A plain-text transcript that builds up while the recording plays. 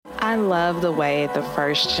I love the way the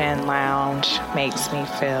First Gen Lounge makes me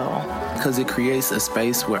feel. Because it creates a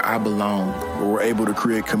space where I belong, where we're able to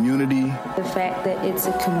create community. The fact that it's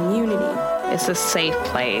a community. It's a safe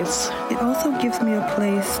place. It also gives me a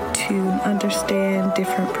place to understand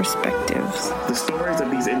different perspectives. The stories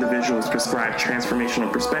of these individuals prescribe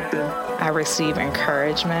transformational perspective. I receive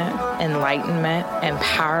encouragement, enlightenment,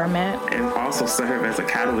 empowerment. And also serve as a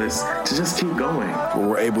catalyst to just keep going. Where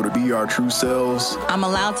we're able to be our true selves. I'm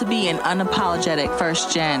allowed to be an unapologetic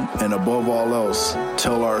first gen. And above all else,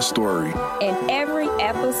 tell our story. And every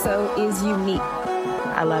episode is unique.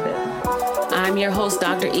 I love it. I'm your host,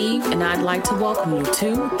 Dr. Eve, and I'd like to welcome you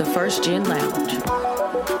to the First Gen Lounge.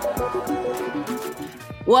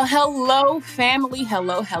 Well, hello, family.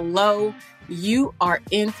 Hello. You are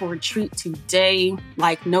in for a treat today.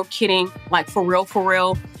 Like, no kidding. Like, for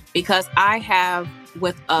real. Because I have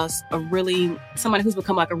with us somebody who's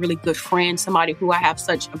become like a really good friend, somebody who I have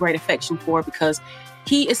such a great affection for because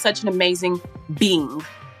he is such an amazing being.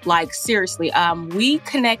 Like, seriously, we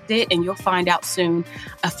connected, and you'll find out soon,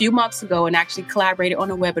 a few months ago, and actually collaborated on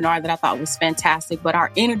a webinar that I thought was fantastic. But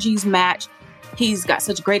our energies match. He's got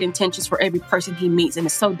such great intentions for every person he meets, and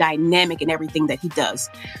is so dynamic in everything that he does.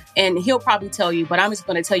 And he'll probably tell you, but I'm just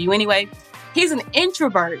going to tell you anyway. He's an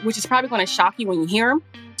introvert, which is probably going to shock you when you hear him,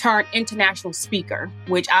 turned international speaker,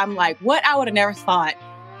 which I'm like, what? I would have never thought.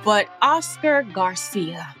 But Oscar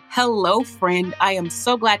Garcia. Hello, friend. I am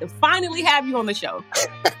so glad to finally have you on the show.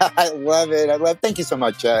 I love it. Thank you so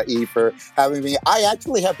much, Eve, for having me. I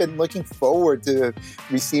actually have been looking forward to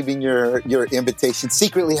receiving your invitation.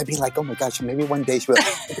 Secretly, I'd be like, oh my gosh, maybe one day she will.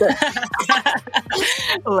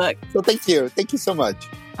 Look. So thank you. Thank you so much.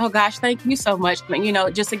 Oh gosh, thank you so much. You know,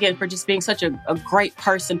 just again, for just being such a great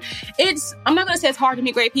person. I'm not going to say it's hard to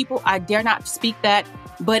meet great people. I dare not speak that.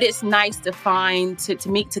 But it's nice to find, to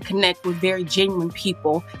connect with very genuine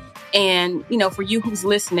people. And, you know, for you who's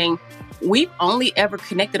listening, we've only ever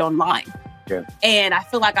connected online. Yeah. And I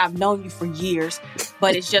feel like I've known you for years,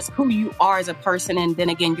 but it's just who you are as a person. And then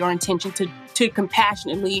again, your intention to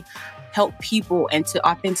compassionately help people and to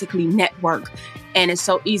authentically network. And it's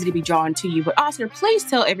so easy to be drawn to you. But Oscar, please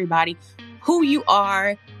tell everybody who you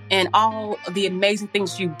are and all of the amazing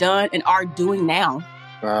things you've done and are doing now.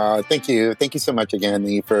 Thank you. Thank you so much again,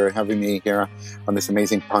 Lee, for having me here on this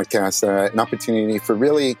amazing podcast. An opportunity for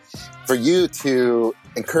you to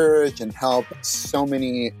encourage and help so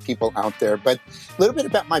many people out there. But a little bit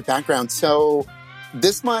about my background. So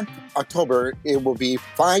this month, October, it will be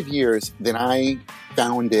 5 years that I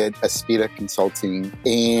founded Aspida Consulting.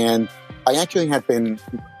 And I actually have been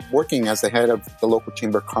working as the head of the local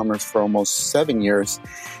Chamber of Commerce for almost 7 years.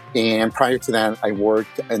 And prior to that, I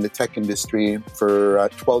worked in the tech industry for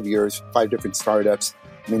 12 years, 5 different startups.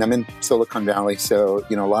 I mean, I'm in Silicon Valley, so,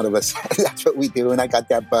 you know, a lot of us, that's what we do, and I got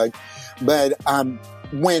that bug. But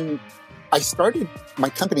when I started my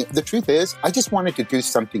company, the truth is, I just wanted to do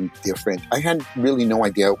something different. I had really no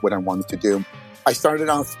idea what I wanted to do. I started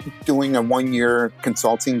off doing a 1-year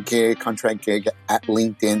consulting contract gig at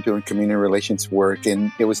LinkedIn, doing community relations work.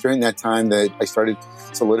 And it was during that time that I started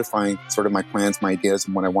solidifying sort of my plans, my ideas,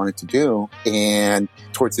 and what I wanted to do. And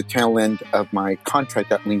towards the tail end of my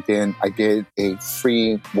contract at LinkedIn, I did a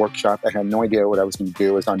free workshop. I had no idea what I was going to do.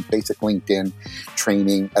 It was on basic LinkedIn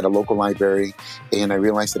training at a local library. And I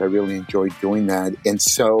realized that I really enjoyed doing that. And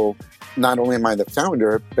so not only am I the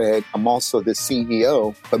founder, but I'm also the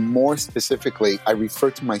CEO. But more specifically, I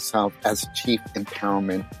refer to myself as Chief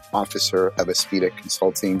Empowerment Officer of Aspida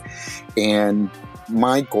Consulting. And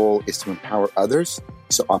my goal is to empower others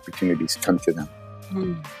so opportunities come to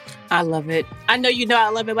them. I love it. I know I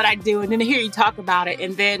love it, what I do. And then to hear you talk about it.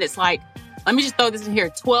 And then it's like, let me just throw this in here.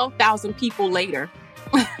 12,000 people later,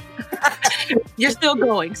 you're still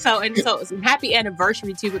going. So it's a happy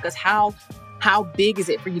anniversary too, because how big is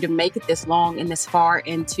it for you to make it this long and this far,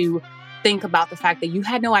 and to think about the fact that you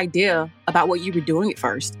had no idea about what you were doing at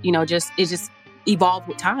first? You know, it just evolved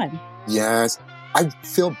with time. Yes. I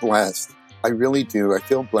feel blessed. I really do. I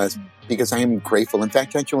feel blessed because I am grateful. In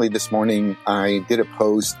fact, actually this morning, I did a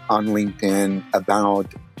post on LinkedIn about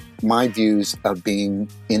my views of being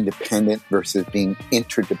independent versus being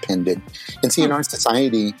interdependent. And see, in our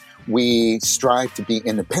society, we strive to be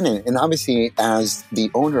independent. And obviously, as the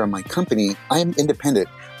owner of my company, I am independent.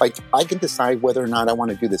 Like, I can decide whether or not I want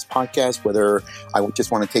to do this podcast, whether I just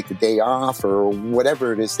want to take the day off or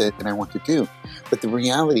whatever it is that I want to do. But the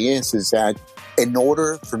reality is that in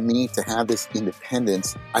order for me to have this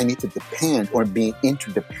independence, I need to depend or be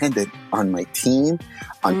interdependent on my team,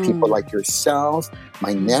 on people like yourself,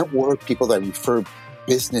 my network, people that refer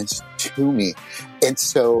business to me. And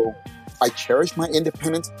so I cherish my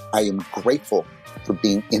independence. I am grateful for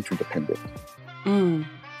being interdependent.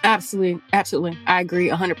 Absolutely. Absolutely. I agree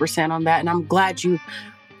 100% on that. And I'm glad you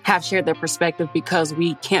have shared that perspective, because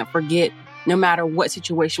we can't forget, no matter what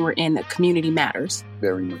situation we're in, that community matters.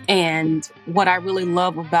 Very much. And what I really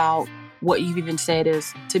love about what you've even said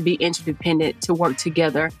is to be interdependent, to work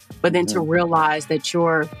together, but then to realize that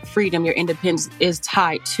your freedom, your independence is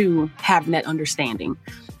tied to having that understanding.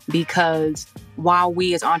 Because while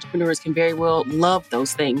we as entrepreneurs can very well love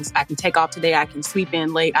those things, I can take off today, I can sleep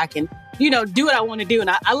in late, I can, do what I want to do. And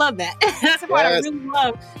I love that. That's what I really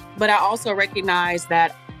love. But I also recognize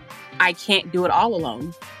that I can't do it all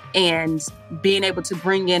alone. And being able to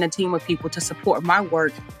bring in a team of people to support my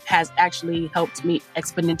work has actually helped me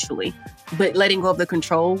exponentially. But letting go of the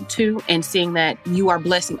control too, and seeing that you are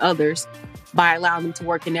blessing others by allowing them to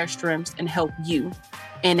work in their strengths and help you.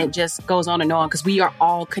 And it just goes on, because we are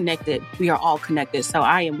all connected. We are all connected. So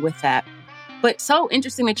I am with that. But so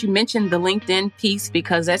interesting that you mentioned the LinkedIn piece,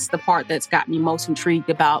 because that's the part that's got me most intrigued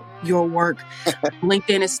about your work.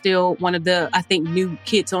 LinkedIn is still one of the, I think, new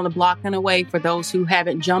kids on the block in a way for those who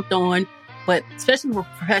haven't jumped on. But especially for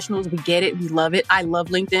professionals, we get it. We love it. I love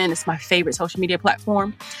LinkedIn. It's my favorite social media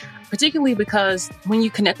platform, particularly because when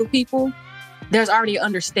you connect with people, there's already an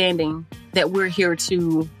understanding that we're here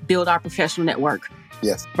to build our professional network.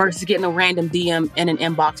 Yes. Versus getting a random DM in an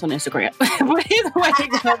inbox on Instagram. But either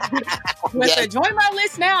way, join my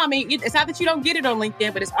list now. I mean, it's not that you don't get it on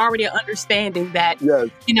LinkedIn, but it's already an understanding that,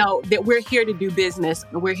 that we're here to do business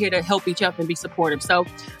and we're here to help each other and be supportive. So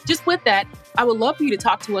just with that, I would love for you to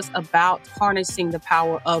talk to us about harnessing the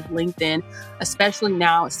power of LinkedIn, especially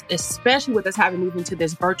now, especially with us having moved into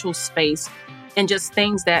this virtual space, and just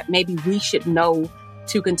things that maybe we should know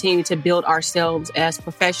to continue to build ourselves as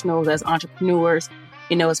professionals, as entrepreneurs,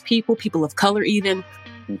 as people of color, even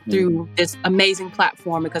through this amazing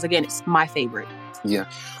platform, because again, it's my favorite. Yeah.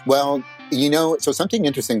 Well, so something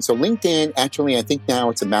interesting. So LinkedIn, actually, I think now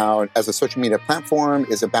it's about, as a social media platform,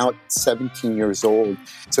 is about 17 years old.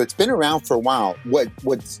 So it's been around for a while.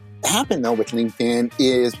 What's happened though with LinkedIn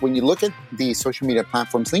is when you look at the social media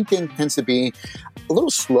platforms, LinkedIn tends to be a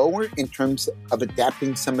little slower in terms of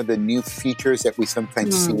adapting some of the new features that we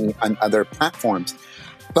sometimes see on other platforms.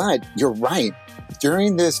 But you're right.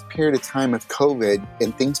 During this period of time of COVID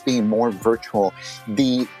and things being more virtual,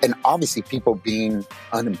 and obviously people being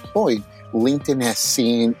unemployed, LinkedIn has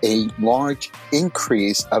seen a large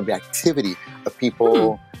increase of activity of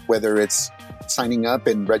people, whether it's signing up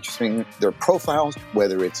and registering their profiles,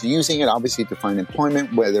 whether it's using it obviously to find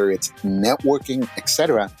employment, whether it's networking,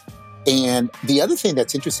 etc. And the other thing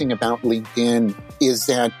that's interesting about LinkedIn is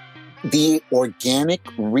that the organic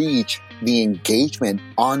reach, the engagement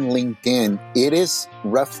on LinkedIn, it is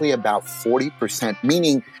roughly about 40%,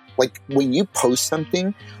 meaning like when you post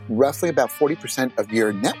something, roughly about 40% of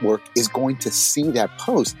your network is going to see that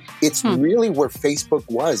post. It's really where Facebook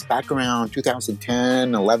was back around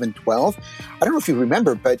 2010, 11, 12. I don't know if you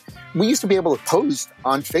remember, but we used to be able to post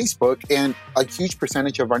on Facebook and a huge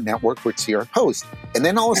percentage of our network would see our post. And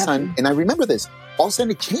then all of a sudden, and I remember this, all of a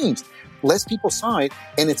sudden it changed. Less people saw it,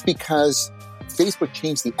 and it's because Facebook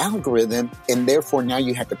changed the algorithm, and therefore now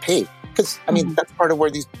you have to pay. Because, I mean, that's part of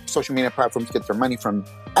where these social media platforms get their money from,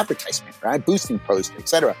 advertisement, right? Boosting posts,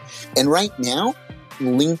 etc. And right now,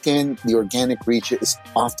 LinkedIn, the organic reach is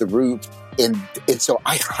off the roof. And so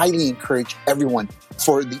I highly encourage everyone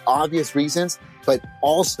for the obvious reasons, but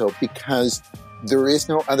also because there is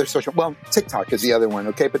no other TikTok is the other one,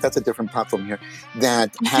 okay? But that's a different platform here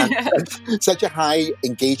that has such a high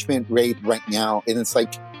engagement rate right now. And it's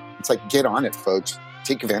like, get on it, folks.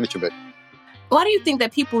 Take advantage of it. Why do you think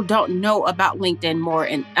that people don't know about LinkedIn more?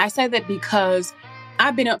 And I say that because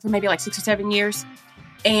I've been up for maybe like 6 or 7 years,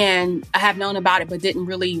 and I have known about it, but didn't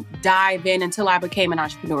really dive in until I became an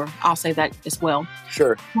entrepreneur. I'll say that as well.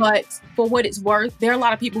 Sure. But for what it's worth, there are a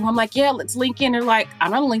lot of people who I'm like, yeah, let's link in. They're like,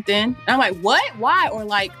 I'm not on LinkedIn. And I'm like, what? Why? Or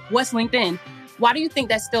like, what's LinkedIn? Why do you think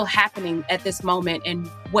that's still happening at this moment? And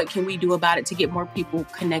what can we do about it to get more people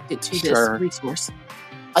connected to this resource?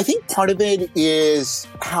 I think part of it is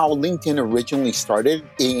how LinkedIn originally started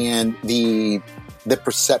and the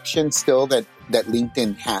perception still that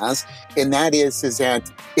LinkedIn has. And that is that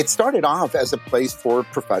it started off as a place for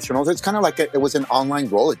professionals. It's kind of like it was an online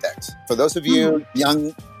Rolodex. For those of you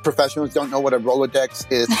young professionals who don't know what a Rolodex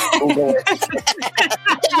is, Google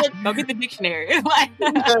it. Go get the dictionary.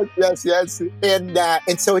 yes.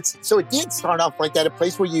 And so it did start off like that, a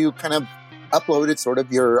place where you kind of uploaded sort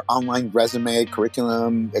of your online resume,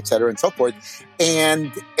 curriculum, et cetera, and so forth.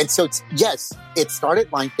 And so yes, it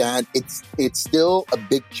started like that. It's still a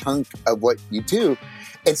big chunk of what you do.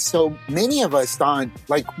 And so many of us thought,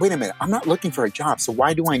 like, wait a minute, I'm not looking for a job. So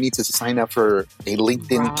why do I need to sign up for a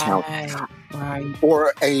LinkedIn account? Right.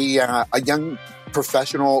 Or a young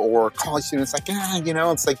professional or college student? It's like,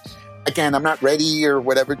 it's like, again, I'm not ready or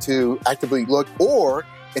whatever to actively look. Or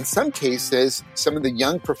in some cases, some of the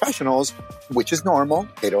young professionals, which is normal,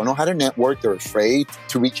 they don't know how to network. They're afraid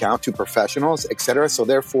to reach out to professionals, et cetera. So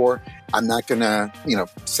therefore, I'm not going to,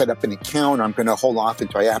 set up an account. I'm going to hold off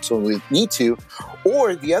until I absolutely need to.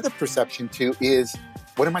 Or the other perception too is,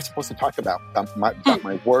 what am I supposed to talk about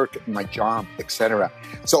my work, my job, et cetera?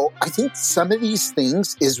 So I think some of these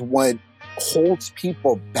things is what holds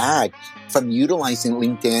people back from utilizing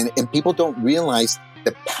LinkedIn, and people don't realize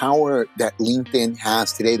the power that LinkedIn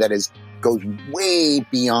has today that goes way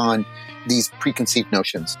beyond these preconceived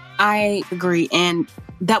notions. I agree. And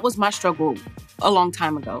that was my struggle a long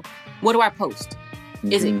time ago. What do I post?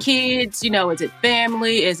 Mm-hmm. Is it kids? Is it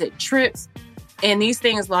family? Is it trips? And these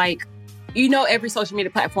things like, every social media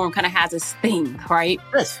platform kind of has its thing, right?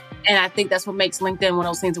 Yes. And I think that's what makes LinkedIn one of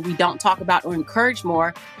those things that we don't talk about or encourage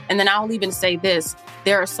more. And then I'll even say this.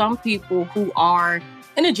 There are some people who are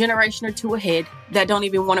in a generation or two ahead that don't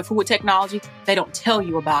even want to fool with technology. They don't tell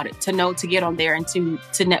you about it to get on there and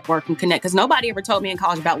to network and connect. Because nobody ever told me in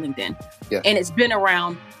college about LinkedIn. Yeah. And it's been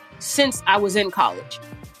around since I was in college.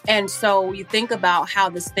 And so you think about how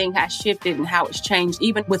this thing has shifted and how it's changed,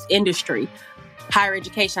 even with industry. Higher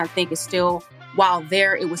education, I think, is still, while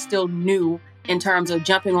there, it was still new in terms of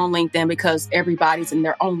jumping on LinkedIn because everybody's in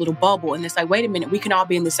their own little bubble. And it's like, wait a minute, we can all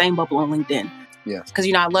be in the same bubble on LinkedIn. Yeah.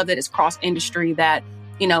 Because, I love that it's cross industry, that,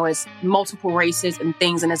 it's multiple races and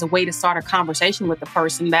things. And as a way to start a conversation with the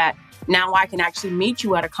person that now I can actually meet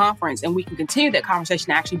you at a conference and we can continue that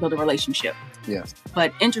conversation and actually build a relationship. Yes.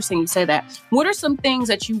 But interesting you say that. What are some things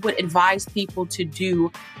that you would advise people to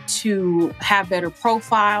do to have better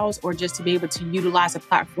profiles or just to be able to utilize a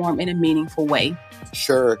platform in a meaningful way?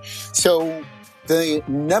 Sure. So the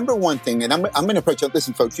number one thing, and I'm going to approach it.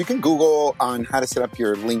 Listen, folks, you can Google on how to set up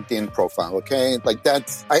your LinkedIn profile. Okay. Like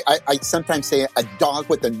that's, I sometimes say a dog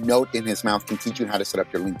with a note in his mouth can teach you how to set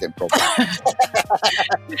up your LinkedIn profile.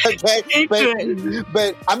 Okay.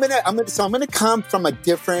 But I'm going to come from a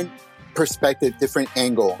different perspective, different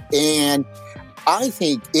angle. And I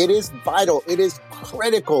think it is vital, it is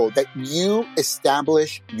critical that you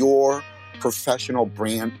establish your professional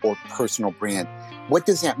brand or personal brand. What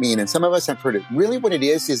does that mean? And some of us have heard it. Really what it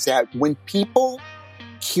is that when people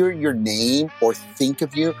hear your name or think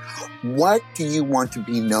of you, what do you want to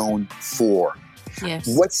be known for? Yes.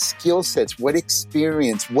 What skill sets, what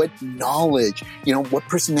experience, what knowledge, what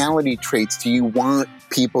personality traits do you want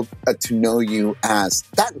people to know you as?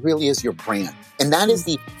 That really is your brand. And that is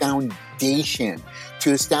the foundation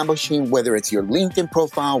to establishing whether it's your LinkedIn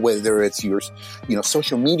profile, whether it's your,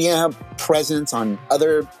 social media presence on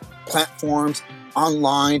other platforms,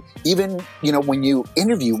 online, even, when you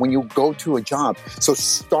interview, when you go to a job. So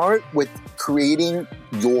start with creating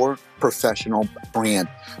your professional brand.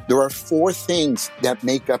 There are 4 things that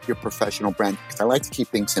make up your professional brand, because I like to keep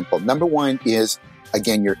things simple. Number 1 is,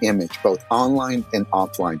 again, your image, both online and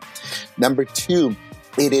offline. Number 2,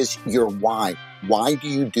 it is your why. Why do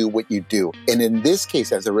you do what you do? And in this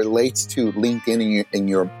case, as it relates to LinkedIn and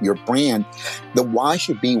your brand, the why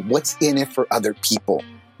should be what's in it for other people.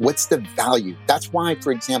 What's the value? That's why,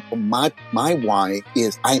 for example, my why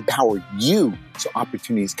is I empower you so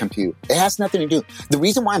opportunities come to you. It has nothing to do. The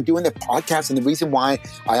reason why I'm doing the podcast and the reason why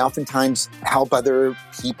I oftentimes help other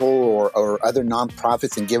people or other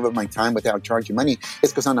nonprofits and give up my time without charging money is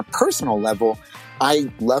because on a personal level,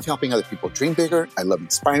 I love helping other people dream bigger. I love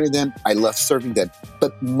inspiring them. I love serving them.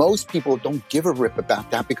 But most people don't give a rip about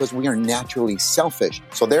that because we are naturally selfish.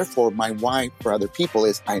 So therefore, my why for other people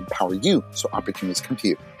is I empower you so opportunities come to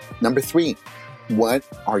you. Number 3, what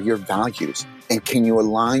are your values? And can you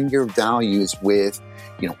align your values with,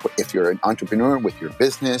 if you're an entrepreneur, with your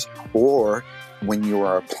business, or when you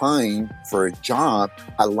are applying for a job,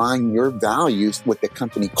 align your values with the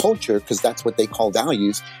company culture, because that's what they call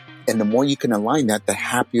values. And the more you can align that, the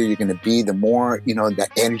happier you're going to be, the more, that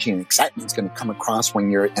energy and excitement is going to come across when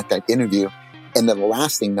you're at that interview. And then the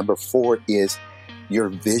last thing, number 4, is your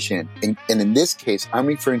vision. And in this case, I'm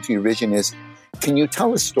referring to your vision is, can you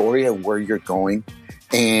tell a story of where you're going?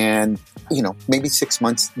 And, maybe 6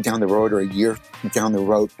 months down the road or a year down the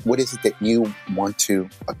road, what is it that you want to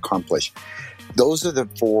accomplish? Those are the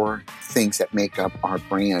 4 things that make up our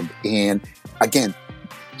brand. And again,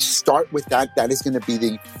 start with that. That is going to be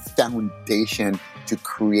the foundation to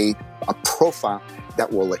create a profile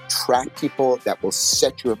that will attract people, that will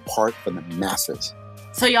set you apart from the masses.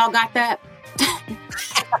 So y'all got that?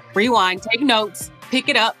 Rewind, take notes, pick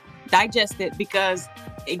it up, digest it, because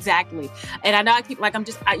exactly. And I know I keep like, I'm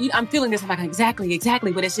feeling this. I'm like,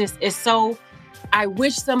 exactly. But it's so, I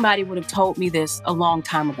wish somebody would have told me this a long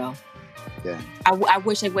time ago. Yeah. I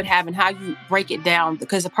wish they would have, and how you break it down,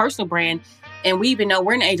 because a personal brand, and we even know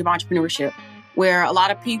we're in the age of entrepreneurship where a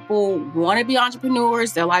lot of people want to be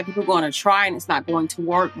entrepreneurs. There are a lot of people going to try and it's not going to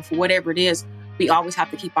work. But for whatever it is, we always have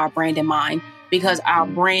to keep our brand in mind, because our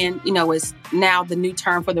brand, is now the new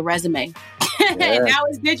term for the resume. Yeah. And now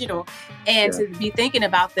it's digital. And to be thinking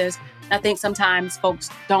about this, I think sometimes folks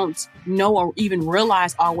don't know or even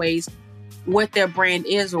realize always what their brand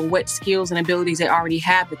is or what skills and abilities they already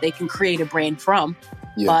have that they can create a brand from.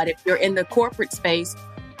 Yeah. But if you're in the corporate space,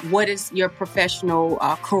 what is your professional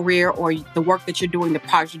career or the work that you're doing, the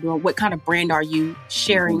project you're doing? What kind of brand are you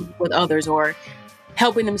sharing with others or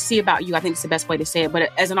helping them see about you? I think it's the best way to say it. But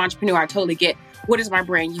as an entrepreneur, I totally get, what is my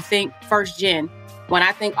brand? You think first gen. When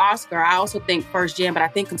I think Oscar, I also think first gen, but I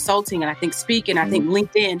think consulting and I think speaking, I think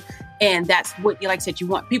LinkedIn. And that's what, like I said, you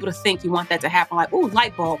want people to think, you want that to happen, like, ooh,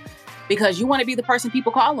 light bulb, because you want to be the person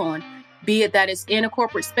people call on, be it that it's in a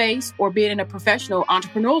corporate space or be it in a professional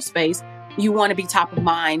entrepreneurial space. You want to be top of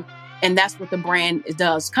mind. And that's what the brand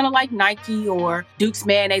does. Kind of like Nike or Duke's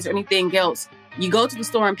mayonnaise or anything else. You go to the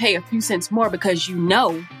store and pay a few cents more because you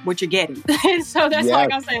know what you're getting. So that's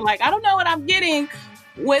like I'm saying, like, I don't know what I'm getting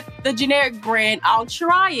with the generic brand. I'll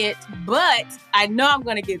try it, but I know I'm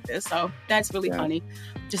going to get this. So that's really funny.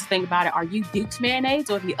 Just think about it. Are you Duke's mayonnaise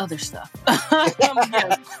or the other stuff? But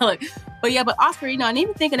Oscar, and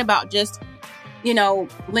even thinking about just,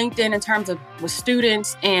 LinkedIn in terms of with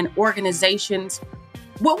students and organizations,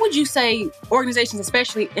 what would you say organizations,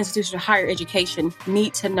 especially institutions of higher education,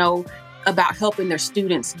 need to know about helping their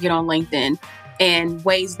students get on LinkedIn, and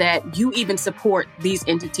ways that you even support these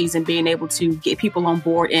entities and being able to get people on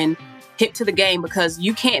board and hip to the game? Because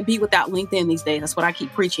you can't be without LinkedIn these days. That's what I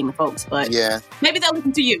keep preaching to folks, but maybe they'll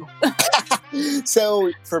listen to you.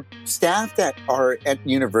 So for staff that are at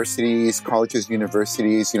universities, colleges,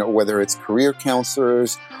 universities, whether it's career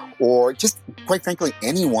counselors or just quite frankly,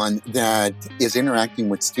 anyone that is interacting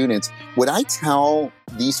with students, what I tell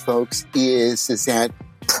these folks is that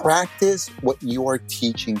practice what you are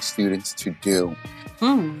teaching students to do.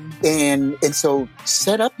 And so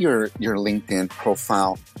set up your LinkedIn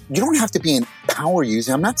profile. You don't have to be a power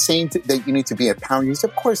user. I'm not saying that you need to be a power user.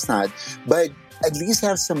 Of course not. But at least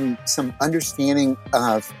have some understanding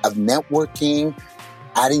of networking,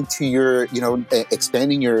 adding to your,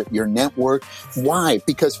 expanding your network. Why?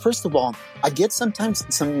 Because first of all, I get sometimes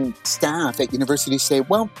some staff at universities say,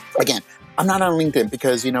 well, again, I'm not on LinkedIn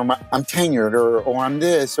because, I'm tenured or I'm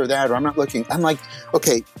this or that, or I'm not looking. I'm like,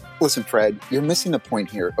 okay, listen, Fred, you're missing the point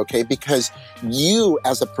here, okay? Because you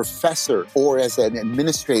as a professor or as an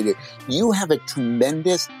administrator, you have a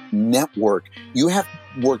tremendous network. You have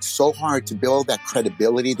worked so hard to build that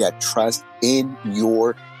credibility, that trust in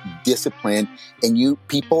your discipline, and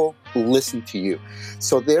people listen to you.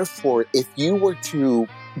 So therefore, if you were to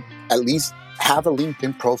at least have a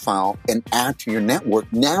LinkedIn profile and add to your network,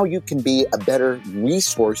 now you can be a better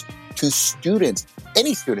resource to students,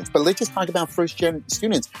 any students. But let's just talk about first-gen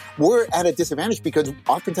students. We're at a disadvantage because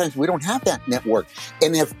oftentimes we don't have that network.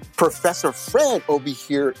 And if Professor Fred over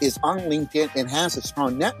here is on LinkedIn and has a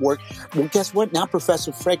strong network, well, guess what? Now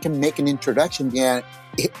Professor Fred can make an introduction via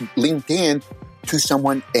LinkedIn to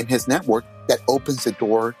someone in his network that opens the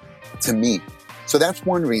door to me. So that's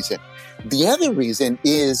one reason. The other reason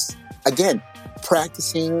is, again,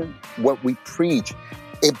 practicing what we preach.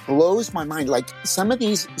 It blows my mind. Like, some of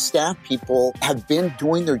these staff people have been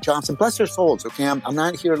doing their jobs, and bless their souls, okay? I'm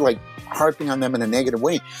not here like harping on them in a negative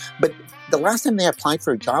way, but the last time they applied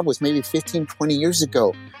for a job was maybe 15, 20 years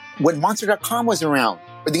ago when Monster.com was around.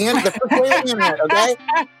 At the end of the first day of the internet, okay?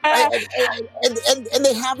 And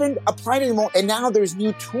they haven't applied anymore. And now there's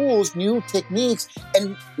new tools, new techniques.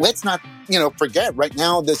 And let's not, forget right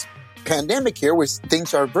now this pandemic here where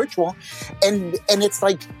things are virtual. And it's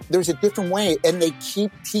like there's a different way. And they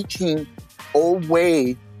keep teaching old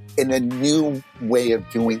way in a new way of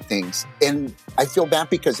doing things. And I feel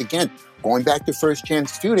bad because, again, going back to first-gen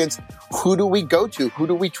students, who do we go to? Who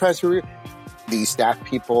do we trust? These staff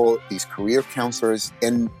people, these career counselors,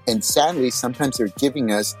 and sadly, sometimes they're giving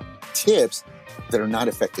us tips that are not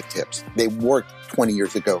effective tips. They worked 20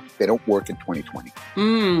 years ago. They don't work in 2020.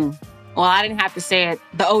 Well, I didn't have to say it.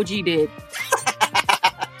 The OG did.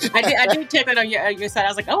 I did check it on your site. I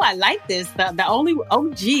was like, oh, I like this. The only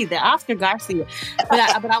OG, the Oscar Garcia. But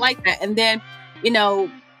I like that. And then,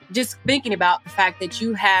 just thinking about the fact that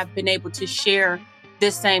you have been able to share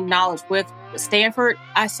this same knowledge with Stanford,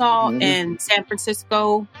 I saw, and San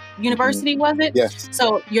Francisco University, was it? Yes.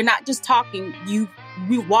 So you're not just talking,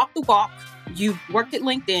 we walk the walk, you've worked at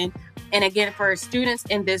LinkedIn. And again, for students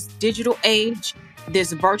in this digital age,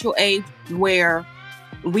 this virtual age where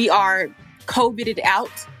we are COVIDed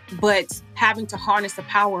out, but having to harness the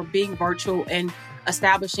power of being virtual and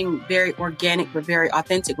establishing very organic but very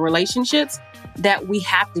authentic relationships, that we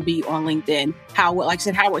have to be on LinkedIn. Like I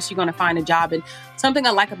said, how else are you going to find a job? And something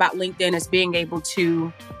I like about LinkedIn is being able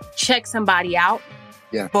to check somebody out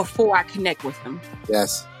before I connect with them.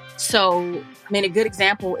 Yes. So, I mean, a good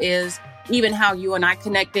example is even how you and I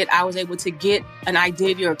connected. I was able to get an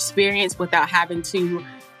idea of your experience without having to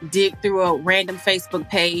dig through a random Facebook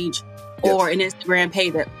page or an Instagram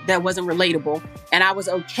page that wasn't relatable. And I was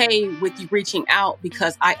okay with you reaching out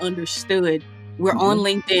because I understood we're on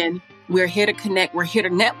LinkedIn. We're here to connect. We're here to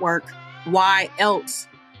network. Why else,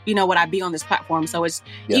 would I be on this platform? So it's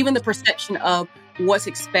even the perception of what's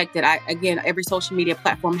expected. Again, every social media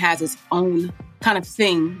platform has its own kind of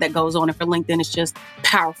thing that goes on. And for LinkedIn, it's just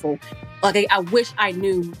powerful. Like I wish I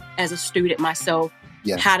knew as a student myself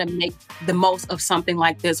how to make the most of something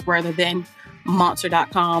like this rather than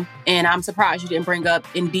Monster.com. And I'm surprised you didn't bring up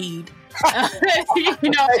Indeed. And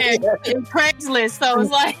Craigslist. So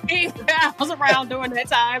it's like I was around during that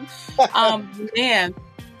time. Man.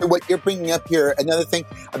 What you're bringing up here, another thing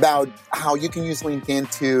about how you can use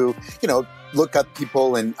LinkedIn to, look up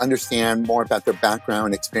people and understand more about their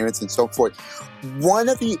background, experience, and so forth. One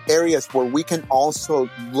of the areas where we can also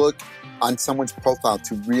look on someone's profile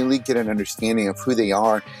to really get an understanding of who they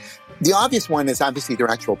are. The obvious one is obviously their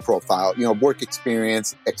actual profile, work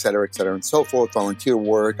experience, et cetera, and so forth, volunteer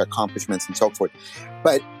work, accomplishments, and so forth.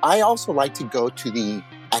 But I also like to go to the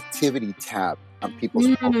activity tab on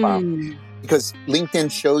people's profile because LinkedIn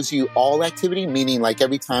shows you all activity, meaning like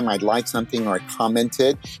every time I like something or I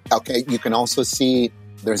commented, okay, you can also see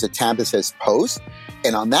there's a tab that says post.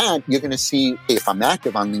 And on that, you're going to see if I'm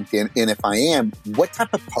active on LinkedIn. And if I am, what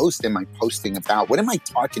type of post am I posting about? What am I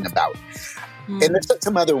talking about? And there's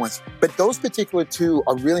some other ones. But those particular two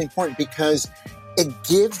are really important because it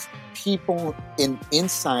gives people an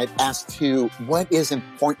insight as to what is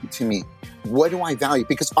important to me. What do I value?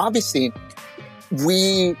 Because obviously,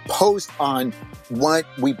 we post on what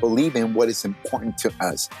we believe in, what is important to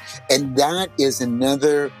us. And that is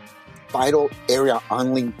another vital area on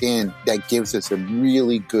LinkedIn that gives us a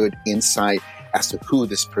really good insight as to who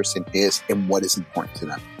this person is and what is important to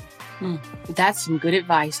them. That's some good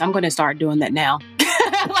advice. I'm going to start doing that now.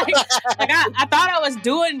 I thought I was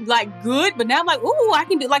doing good, but now I'm like, ooh, I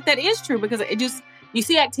can do that is true because it just, you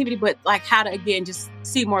see activity, but how to, again, just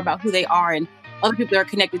see more about who they are and other people they're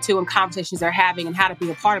connected to and conversations they're having and how to be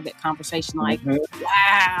a part of that conversation.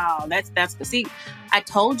 Wow, that's the see. I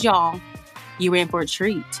told y'all you were in for a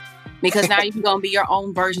treat. Because now you're going to be your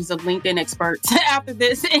own versions of LinkedIn experts after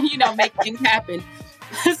this and, make things happen.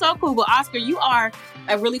 So cool. Well, Oscar, you are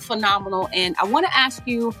a really phenomenal. And I want to ask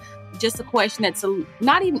you just a question that's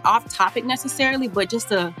not even off topic necessarily, but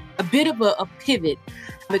just a bit of a pivot.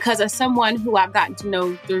 Because as someone who I've gotten to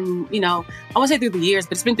know through, I won't say through the years,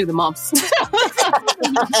 but it's been through the months.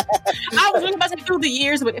 I was really about to say through the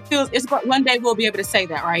years, but it's one day we'll be able to say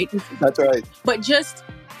that, right? That's right. But just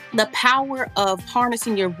the power of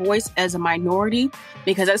harnessing your voice as a minority,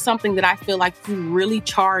 because that's something that I feel like you really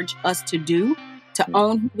charge us to do, to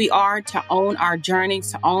own who we are, to own our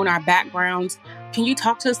journeys, to own our backgrounds. Can you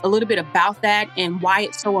talk to us a little bit about that and why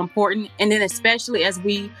it's so important? And then especially as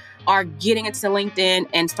we are getting into LinkedIn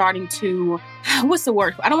and starting to, what's the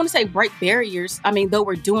word? I don't want to say break barriers. I mean, though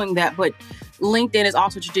we're doing that, but LinkedIn is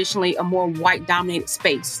also traditionally a more white-dominated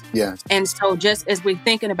space. Yes. And so just as we're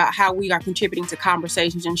thinking about how we are contributing to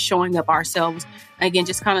conversations and showing up ourselves, again,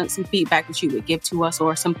 just kind of some feedback that you would give to us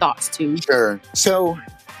or some thoughts too. Sure. So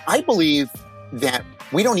I believe that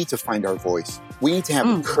we don't need to find our voice. We need to have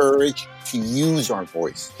the courage to use our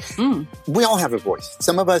voice. We all have a voice.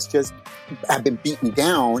 Some of us just have been beaten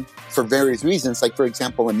down for various reasons. Like, for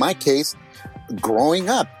example, in my case, growing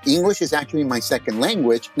up, English is actually my second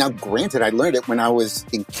language. Now, granted, I learned it when I was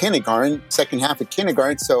in kindergarten, second half of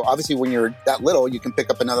kindergarten. So obviously when you're that little, you can pick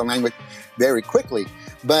up another language very quickly.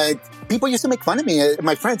 But people used to make fun of me.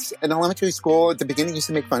 My friends in elementary school at the beginning used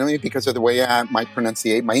to make fun of me because of the way my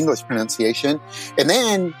English pronunciation. And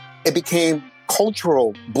then it became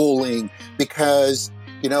cultural bullying because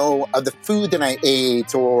of the food that I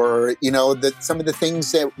ate or, some of the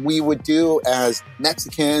things that we would do as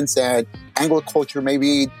Mexicans and Anglo culture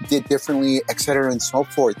maybe did differently, et cetera, and so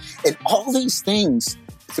forth. And all these things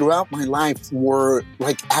throughout my life were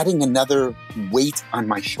like adding another weight on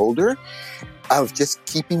my shoulder of just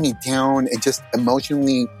keeping me down and just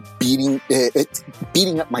emotionally beating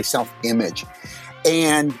up my self-image.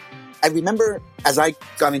 And I remember as I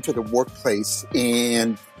got into the workplace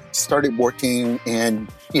and started working and,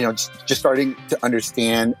 just starting to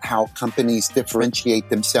understand how companies differentiate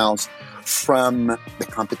themselves from the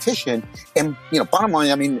competition. And, bottom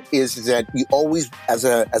line, is that you always, as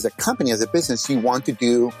a company, as a business, you want to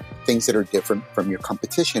do things that are different from your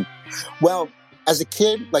competition. Well, as a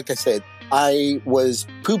kid, like I said, I was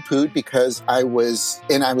poo-pooed because I was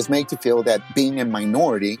made to feel that being a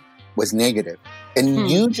minority was negative. And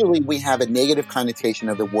usually we have a negative connotation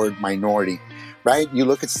of the word minority, right? You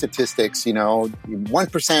look at statistics,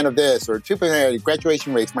 1% of this or 2%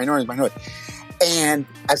 graduation rates, minority. And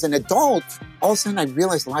as an adult, all of a sudden I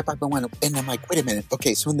realized the light bulb went up and I'm like, wait a minute.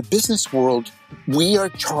 Okay, so in the business world, we are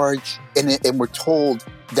charged and we're told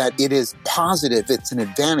that it is positive. It's an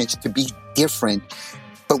advantage to be different.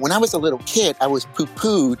 But when I was a little kid, I was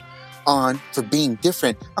poo-pooed on for being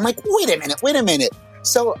different. I'm like, wait a minute.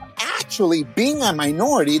 So actually being a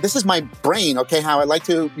minority, this is my brain, okay, how I like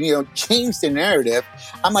to, change the narrative.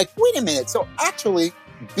 I'm like, wait a minute. So actually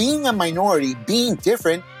being a minority, being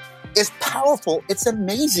different is powerful. It's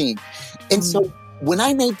amazing. And so when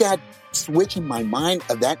I made that switch in my mind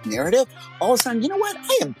of that narrative, all of a sudden, you know what?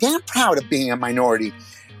 I am damn proud of being a minority.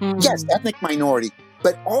 Yes, ethnic minority.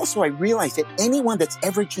 But also I realized that anyone that's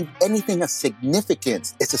ever achieved anything of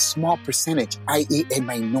significance, it's a small percentage, i.e. a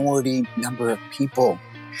minority number of people.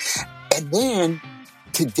 And then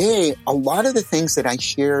today, a lot of the things that I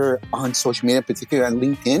share on social media, particularly on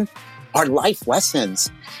LinkedIn, are life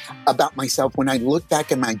lessons about myself when I look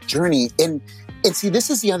back at my journey. And see, this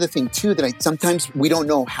is the other thing too, that sometimes we don't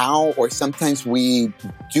know how, or sometimes we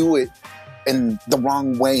do it in the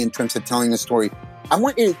wrong way in terms of telling a story. I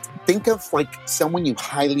want you to think of like someone you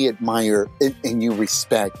highly admire and you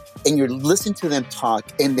respect, and you listen to them talk,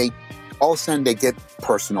 and all of a sudden they get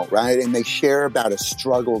personal, right? And they share about a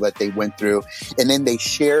struggle that they went through, and then they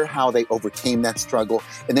share how they overcame that struggle,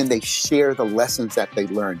 and then they share the lessons that they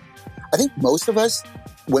learned. I think most of us,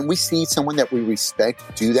 when we see someone that we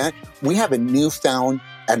respect do that, we have a newfound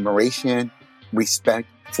admiration, respect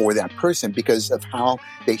for that person because of how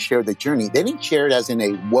they share the journey. They didn't share it as in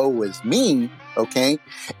a woe is me, okay?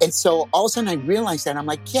 And so all of a sudden I realized that I'm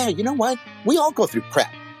like, yeah, you know what? We all go through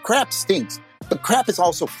crap. Crap stinks, but crap is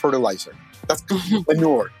also fertilizer. That's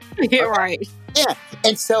manure. You're right. Yeah.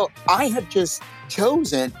 And so I have just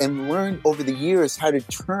chosen and learned over the years how to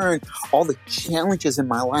turn all the challenges in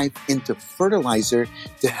my life into fertilizer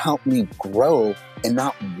to help me grow and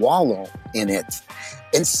not wallow in it.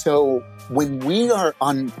 And so when we are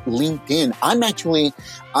on LinkedIn,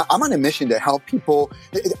 I'm on a mission to help people.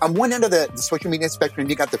 On one end of the social media spectrum,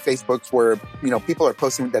 you got the Facebooks where, people are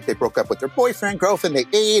posting that they broke up with their boyfriend, girlfriend, they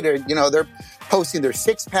ate, or, they're posting their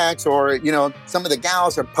six packs, or, some of the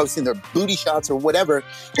gals are posting their booty shots or whatever.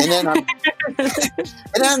 And then, and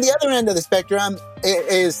then on the other end of the spectrum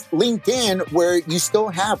is LinkedIn, where you still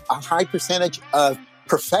have a high percentage of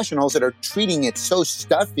professionals that are treating it so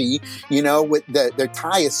stuffy, with their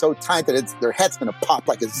tie is so tight that their head's going to pop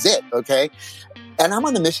like a zit, okay? And I'm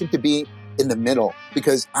on the mission to be in the middle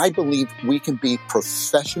because I believe we can be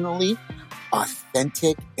professionally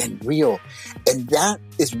authentic and real. And that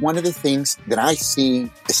is one of the things that I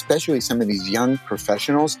see, especially some of these young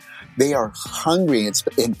professionals. They are hungry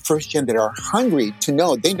in first gen that are hungry to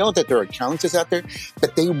know. They know that there are challenges out there,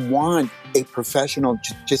 but they want a professional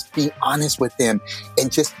to just be honest with them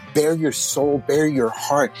and just bare your soul, bare your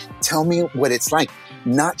heart. Tell me what it's like.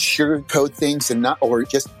 Not sugarcoat things or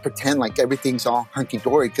just pretend like everything's all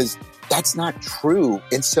hunky-dory, because that's not true.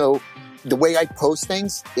 And so the way I post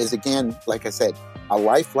things is, again, like I said, a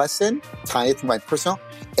life lesson, tie it to my personal,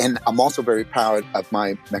 and I'm also very proud of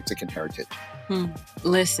my Mexican heritage.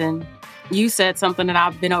 Listen, you said something that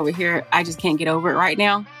I've been over here. I just can't get over it right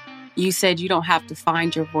now. You said you don't have to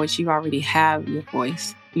find your voice. You already have your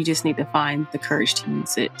voice. You just need to find the courage to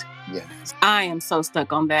use it. Yes. I am so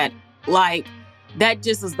stuck on that. Like, that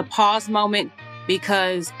just is the pause moment,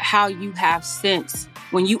 because how you have since,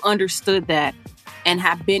 when you understood that and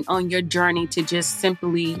have been on your journey to just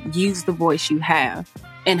simply use the voice you have,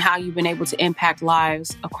 and how you've been able to impact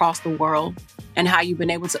lives across the world, and how you've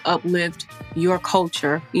been able to uplift your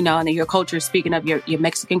culture, and your culture, speaking of your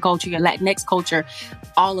Mexican culture, your Latinx culture,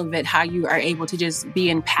 all of it, how you are able to just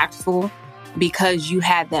be impactful because you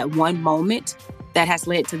had that one moment that has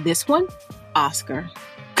led to this one, Oscar.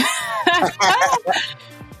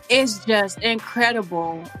 It's just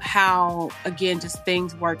incredible how, again, just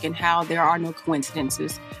things work and how there are no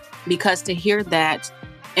coincidences. Because to hear that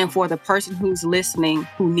And for the person who's listening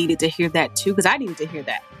who needed to hear that too, because I needed to hear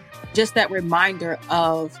that, just that reminder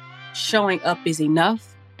of showing up is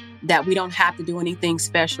enough, that we don't have to do anything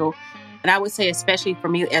special. And I would say, especially for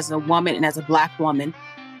me as a woman and as a Black woman,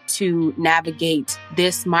 to navigate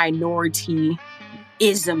this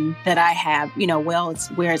minority-ism that I have,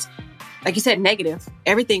 it's where it's, like you said, negative.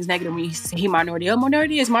 Everything's negative when you see minority. Oh,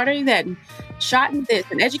 minority is minority that, and shot in this,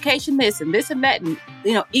 and education this, and this and that, and,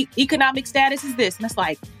 economic status is this. And it's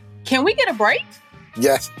like, can we get a break?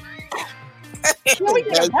 Yes. Can we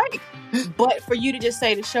get a break? But for you to just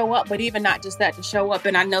say to show up, but even not just that, to show up.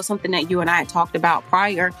 And I know something that you and I had talked about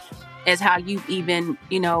prior is how you've even,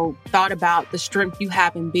 thought about the strength you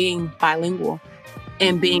have in being bilingual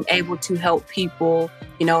and being able to help people,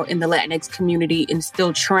 in the Latinx community and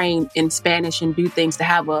still train in Spanish and do things to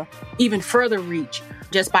have a even further reach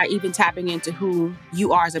just by even tapping into who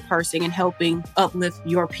you are as a person and helping uplift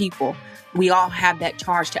your people. We all have that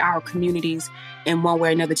charge to our communities in one way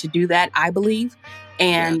or another to do that, I believe.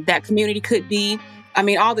 And that community could be,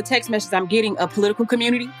 all the text messages I'm getting, a political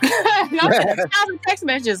community. Text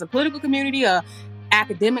messages, a political community, a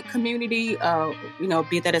academic community, be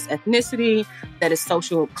it that it's ethnicity, that is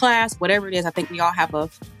social class, whatever it is. I think we all have a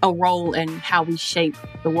role in how we shape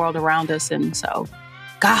the world around us. And so,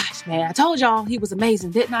 gosh, man, I told y'all he was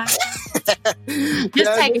amazing, didn't I?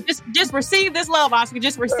 Take it. Just receive this love, Oscar.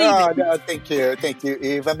 Just receive it. No, thank you,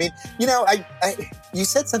 Eve. You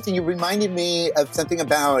said something. You reminded me of something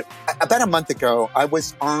about a month ago. I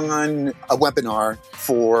was on a webinar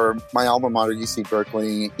for my alma mater, UC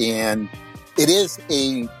Berkeley, and it is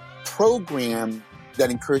a program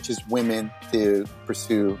that encourages women to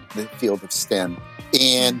pursue the field of STEM.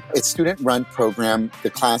 And it's a student-run program. The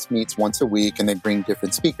class meets once a week, and they bring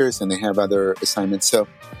different speakers, and they have other assignments. So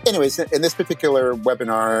anyways, in this particular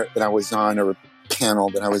webinar that I was on, or panel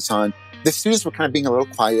that I was on, the students were kind of being a little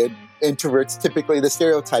quiet. Introverts, typically the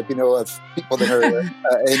stereotype, of people that are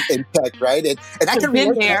in tech, right? And I can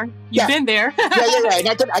been there. You've been there.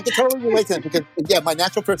 Right. I can totally relate to it because, my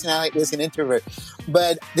natural personality is an introvert.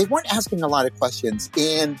 But they weren't asking a lot of questions.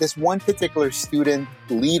 And this one particular student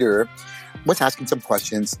leader was asking some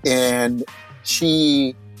questions, and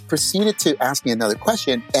she proceeded to ask me another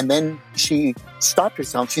question, and then she stopped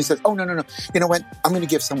herself. She says, oh, no. You know what? I'm going to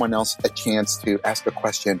give someone else a chance to ask a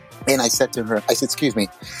question. And I said to her, excuse me.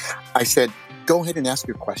 I said, go ahead and ask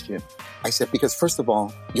your question. I said, because first of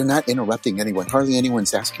all, you're not interrupting anyone. Hardly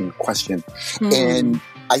anyone's asking a question. And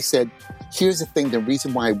I said, here's the thing. The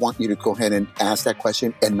reason why I want you to go ahead and ask that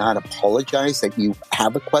question and not apologize that you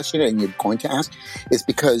have a question and you're going to ask is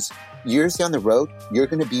because years down the road, you're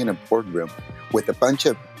going to be in a boardroom with a bunch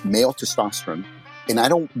of male testosterone. And I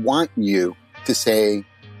don't want you to say,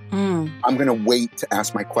 I'm going to wait to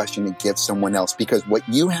ask my question and give someone else, because what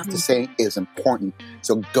you have to say is important.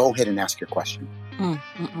 So go ahead and ask your question.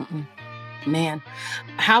 Man,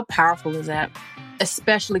 how powerful is that?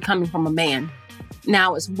 Especially coming from a man.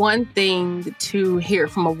 Now, it's one thing to hear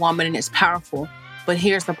from a woman and it's powerful, but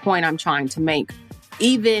here's the point I'm trying to make.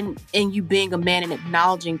 Even in you being a man and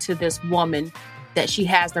acknowledging to this woman that she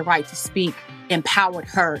has the right to speak, empowered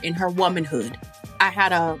her in her womanhood. I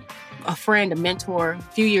had a friend, a mentor a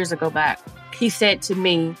few years ago back. He said to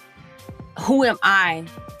me, who am I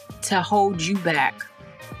to hold you back?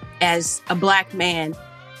 As a Black man,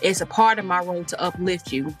 it's a part of my role to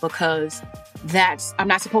uplift you, because I'm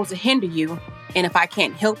not supposed to hinder you. And if I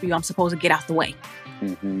can't help you, I'm supposed to get out the way.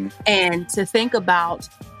 And to think about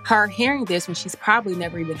her hearing this when she's probably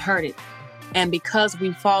never even heard it. And because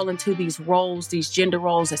we fall into these roles, these gender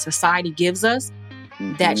roles that society gives us,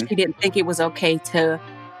 that she didn't think it was okay to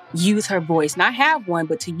use her voice, not have one,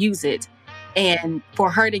 but to use it. And for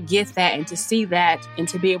her to get that and to see that and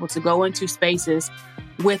to be able to go into spaces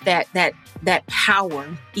with that power,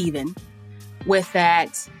 even with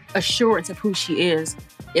that assurance of who she is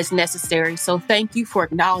necessary. So thank you for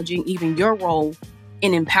acknowledging even your role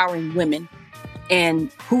in empowering women.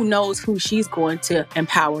 And who knows who she's going to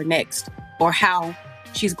empower next, or how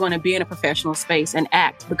she's going to be in a professional space and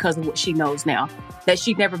act because of what she knows now that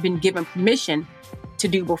she'd never been given permission to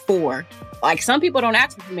do before. Like, some people don't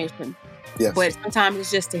ask for permission, but sometimes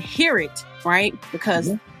it's just to hear it, right?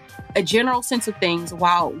 Because a general sense of things,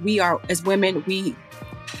 while we are, as women, we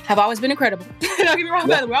have always been incredible. Don't get me wrong,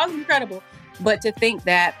 we're always incredible. But to think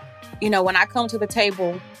that, when I come to the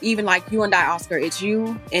table, even like you and I, Oscar, it's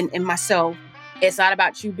you and myself. It's not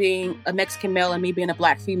about you being a Mexican male and me being a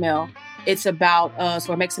Black female. It's about us,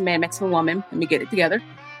 or Mexican man, Mexican woman. Let me get it together.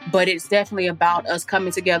 But it's definitely about us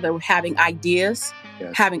coming together, having ideas,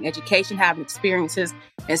 having education, having experiences,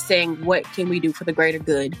 and saying, what can we do for the greater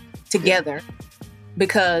good together?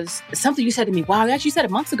 because something you said to me, wow, actually you said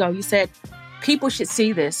it months ago. You said, people should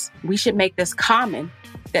see this. We should make this common,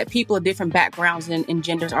 that people of different backgrounds and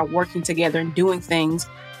genders are working together and doing things,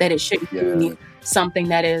 that it shouldn't be something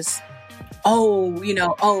that is,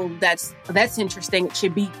 that's interesting. It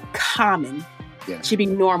should be common. Yeah. It should be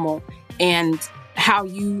normal. And how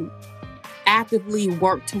you actively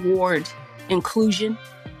work toward inclusion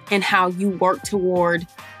and how you work toward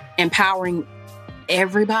empowering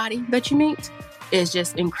everybody that you meet is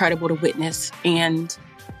just incredible to witness. And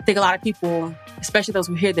I think a lot of people, especially those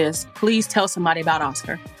who hear this, please tell somebody about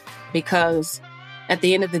Oscar, because at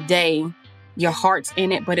the end of the day, your heart's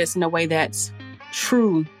in it, but it's in a way that's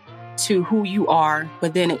true to who you are,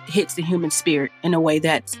 but then it hits the human spirit in a way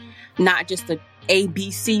that's not just the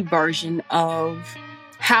ABC version of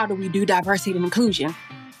how do we do diversity and inclusion,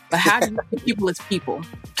 but how do you see people as people?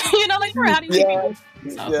 How do you see people?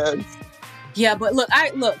 So, yeah, but look,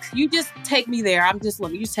 you just take me there.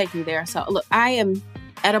 You just take me there. So look, I am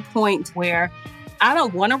at a point where I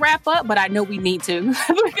don't want to wrap up, but I know we need to.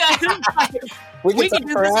 Because we can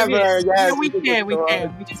do forever. Yes, we can. We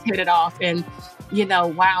just hit it off. And,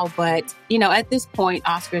 wow. But, at this point,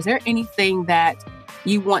 Oscar, is there anything that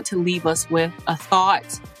you want to leave us with? A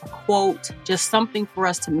thought, a quote, just something for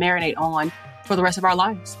us to marinate on for the rest of our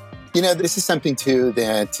lives? This is something too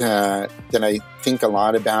that I think a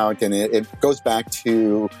lot about, and it goes back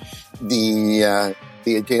to the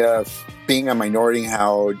idea of being a minority,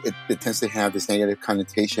 how it tends to have this negative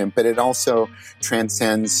connotation, but it also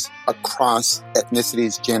transcends across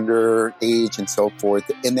ethnicities, gender, age, and so forth.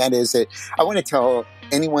 And that is it. I want to tell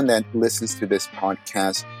anyone that listens to this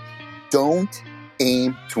podcast, don't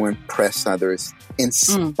aim to impress others.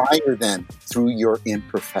 Inspire them through your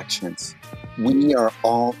imperfections. We are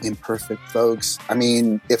all imperfect, folks. I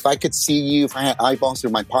mean, if I could see you, if I had eyeballs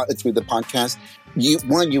through the podcast,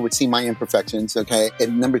 you would see my imperfections, okay?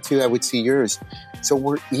 And number two, I would see yours. So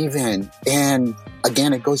we're even. And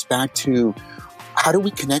again, it goes back to, how do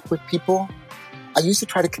we connect with people? I used to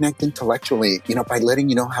try to connect intellectually, by letting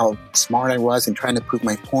you know how smart I was and trying to prove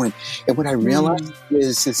my point. And what I realized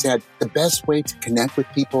is that the best way to connect with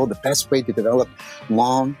people, the best way to develop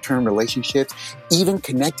long-term relationships, even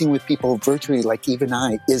connecting with people virtually like Eve and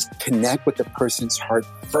I, is connect with the person's heart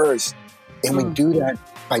first. And we do that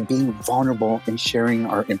by being vulnerable and sharing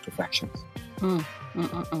our imperfections.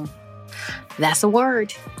 That's a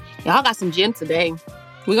word. Y'all got some gems today.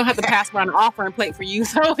 We're going to have to pass around an offering plate for you.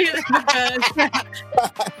 So, because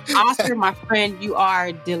Oscar, my friend, you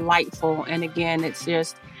are delightful. And again, it's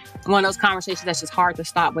just one of those conversations that's just hard to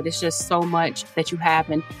stop, but it's just so much that you have.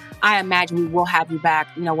 And I imagine we will have you back,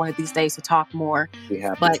 one of these days to talk more.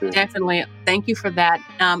 But definitely, thank you for that.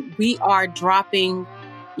 We are dropping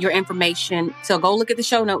your information. So go look at the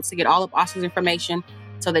show notes to get all of Oscar's information,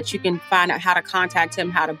 so that you can find out how to contact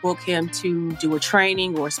him, how to book him to do a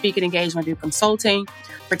training or speaking engagement, do consulting,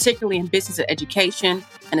 particularly in business and education,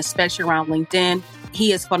 and especially around LinkedIn.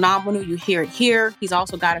 He is phenomenal. You hear it here. He's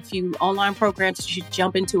also got a few online programs that you should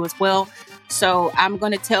jump into as well. So I'm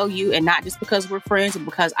going to tell you, and not just because we're friends, but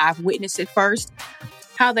because I've witnessed it first,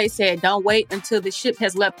 how they said, don't wait until the ship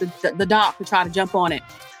has left the dock to try to jump on it.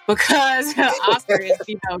 Because Oscar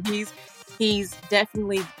is, he's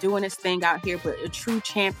definitely doing his thing out here, but a true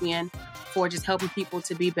champion for just helping people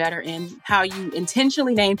to be better in how you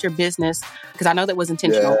intentionally named your business, because I know that was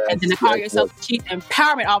intentional. And then to call yourself Chief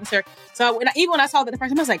Empowerment Officer. So even when I saw that the first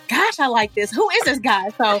time, I was like, gosh, I like this. Who is this guy?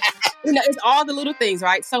 So, it's all the little things,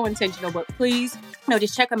 right? So intentional. But please,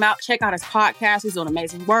 just check him out. Check out his podcast. He's doing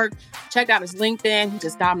amazing work. Check out his LinkedIn. He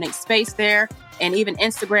just dominates space there. And even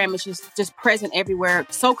Instagram is just present everywhere.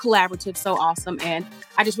 So collaborative, so awesome. And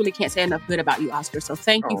I just really can't say enough good about you, Oscar. So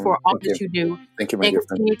thank you for all that you do. Thank you, my dear friend.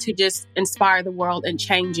 Continue to just inspire the world and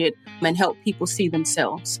change it and help people see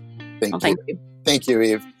themselves. Thank you. Thank you,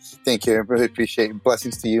 Eve. Thank you. I really appreciate it.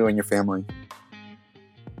 Blessings to you and your family.